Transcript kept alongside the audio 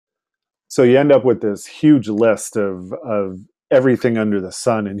So you end up with this huge list of everything under the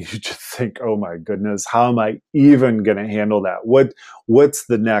sun, and you just think, oh my goodness, how am I even going to handle that? What's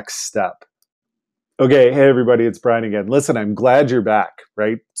the next step? Okay, hey everybody, it's Brian again. Listen, I'm glad you're back,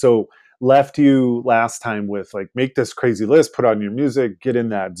 right? So left you last time with like, make this crazy list, put on your music, get in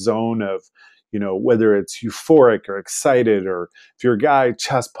that zone of, whether it's euphoric or excited, or if you're a guy,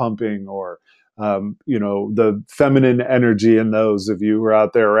 chest pumping, or the feminine energy in those of you who are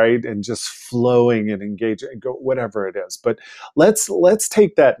out there, right? And just flowing and engaging, go whatever it is. But let's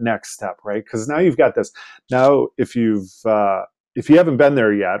take that next step, right? Because now you've got this. Now, if you haven't been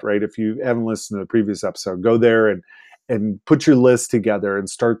there yet, right? If you haven't listened to the previous episode, go there and put your list together and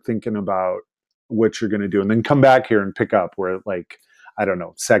start thinking about what you're going to do, and then come back here and pick up where, like, I don't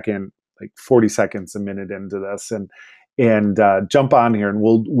know, second, like 40 seconds, a minute into this, and jump on here, and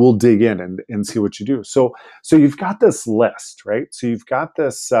we'll dig in and see what you do. So you've got this list, right? So you've got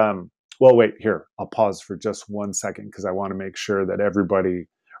this. Well, wait here. I'll pause for just 1 second because I want to make sure that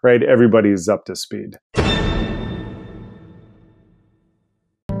everybody's up to speed.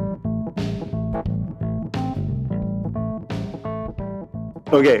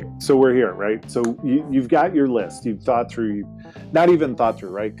 Okay, so we're here, right? So you've got your list. You've thought through, not even thought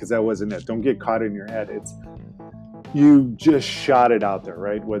through, right? Because that wasn't it. Don't get caught in your head. You just shot it out there,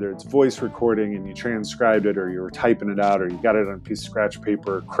 right? Whether it's voice recording and you transcribed it, or you were typing it out, or you got it on a piece of scratch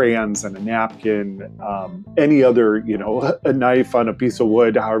paper, crayons and a napkin, any other, a knife on a piece of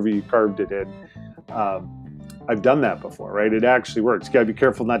wood, however you carved it in. I've done that before, right? It actually works. You gotta be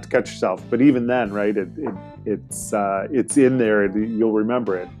careful not to cut yourself. But even then, right, it's in there. You'll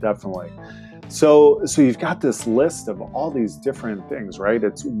remember it, definitely. So you've got this list of all these different things, right?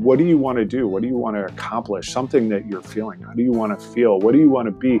 It's, what do you want to do? What do you want to accomplish? Something that you're feeling. How do you want to feel? What do you want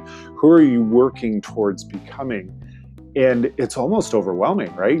to be? Who are you working towards becoming? And it's almost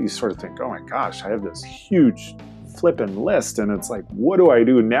overwhelming, right? You sort of think, oh my gosh, I have this huge flipping list, and it's like, what do I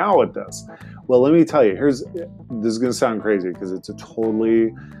do now with this? Well, let me tell you, this is going to sound crazy because it's a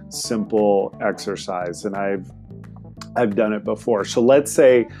totally simple exercise, and I've done it before. So let's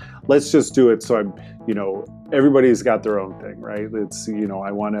just do it. So everybody's got their own thing, right? It's,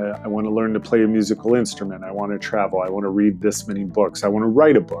 I want to learn to play a musical instrument. I want to travel. I want to read this many books. I want to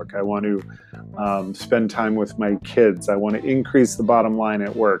write a book. I want to spend time with my kids. I want to increase the bottom line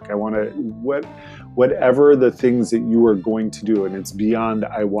at work. I want to, whatever the things that you are going to do, and it's beyond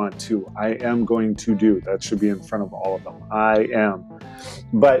I want to, I am going to do. That should be in front of all of them. I am.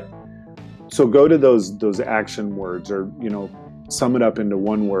 But so go to those action words, or, sum it up into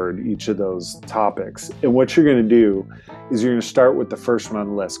one word, each of those topics. And what you're going to do is you're going to start with the first one on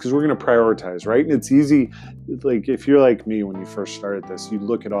the list, because we're going to prioritize, right? And it's easy. Like, if you're like me, when you first started this, you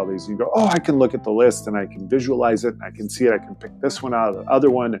look at all these and you go, oh, I can look at the list and I can visualize it and I can see it. I can pick this one out of the other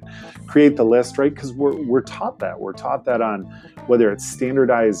one and create the list, right? Because we're taught that. We're taught that on whether it's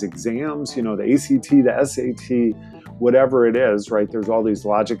standardized exams, the ACT, the SAT, whatever it is, right? There's all these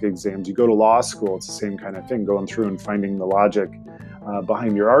logic exams. You go to law school, it's the same kind of thing, going through and finding the logic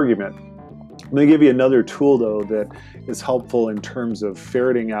behind your argument. I'm going to give you another tool, though, that is helpful in terms of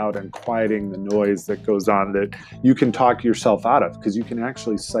ferreting out and quieting the noise that goes on, that you can talk yourself out of, because you can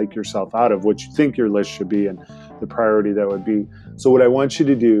actually psych yourself out of what you think your list should be and the priority that would be. So what I want you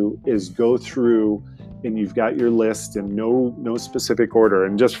to do is go through, and you've got your list in no specific order.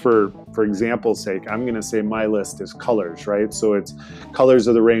 And just for example's sake, I'm going to say my list is colors, right? So it's colors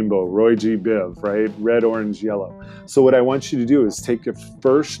of the rainbow, Roy G. Biv, right? Red, orange, yellow. So what I want you to do is take your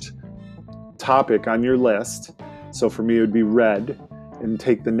first topic on your list. So for me, it would be red, and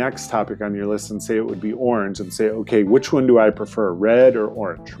take the next topic on your list and say it would be orange, and say, okay, which one do I prefer, red or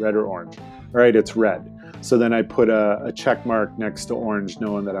orange? Red or orange? All right, it's red. So then I put a check mark next to orange,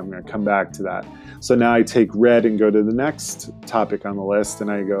 knowing that I'm going to come back to that. So now I take red and go to the next topic on the list, and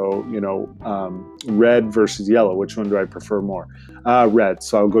I go, red versus yellow. Which one do I prefer more? Red.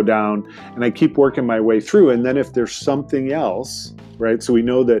 So I'll go down and I keep working my way through. And then if there's something else, right? So we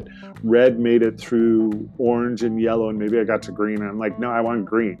know that red made it through orange and yellow, and maybe I got to green, and I'm like, no, I want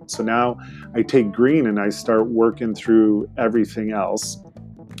green. So now I take green and I start working through everything else.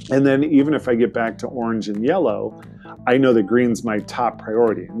 And then even if I get back to orange and yellow, I know that green's my top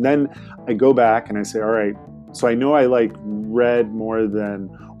priority. And then I go back and I say, all right, so I know I like red more than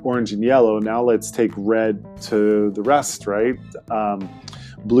orange and yellow. Now let's take red to the rest, right?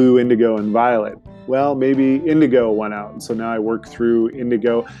 Blue, indigo, and violet. Well, maybe indigo went out. And so now I work through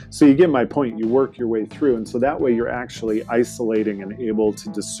indigo. So you get my point. You work your way through. And so that way you're actually isolating and able to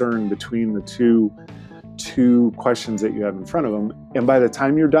discern between the two questions that you have in front of them. And by the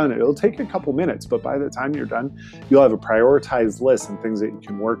time you're done, it'll take a couple minutes, but by the time you're done, you'll have a prioritized list and things that you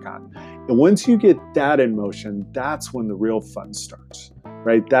can work on. And once you get that in motion, that's when the real fun starts,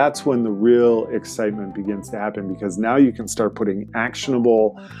 right? That's when the real excitement begins to happen, because now you can start putting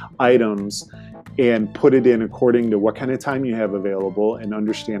actionable items and put it in according to what kind of time you have available and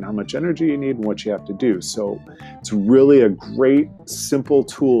understand how much energy you need and what you have to do. So it's really a great, simple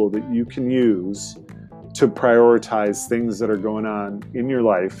tool that you can use to prioritize things that are going on in your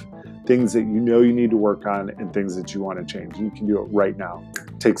life, things that you know you need to work on, and things that you want to change. You can do it right now.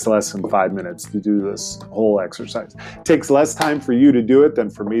 It takes less than 5 minutes to do this whole exercise. It takes less time for you to do it than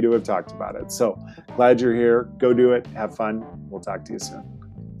for me to have talked about it. So glad you're here. Go do it. Have fun. We'll talk to you soon.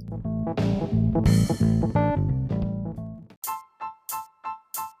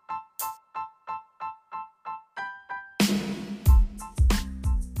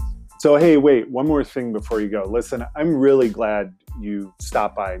 So, hey, wait, one more thing before you go. Listen, I'm really glad you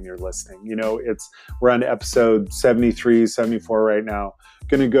stopped by and you're listening. You know, we're on episode 73, 74 right now.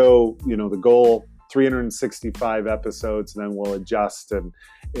 Going to go, the goal, 365 episodes, and then we'll adjust and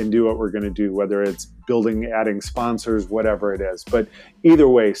do what we're going to do, whether it's building, adding sponsors, whatever it is. But either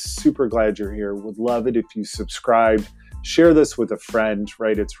way, super glad you're here. Would love it if you subscribed. Share this with a friend,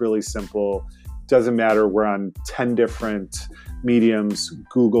 right? It's really simple. Doesn't matter. We're on 10 different mediums: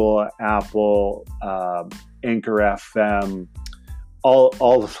 Google, Apple, Anchor FM, all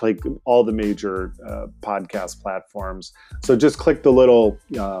the major podcast platforms. So just click the little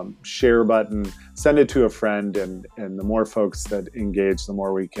share button, send it to a friend, and the more folks that engage, the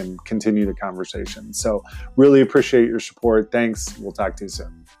more we can continue the conversation. So really appreciate your support. Thanks. We'll talk to you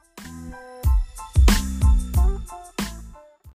soon.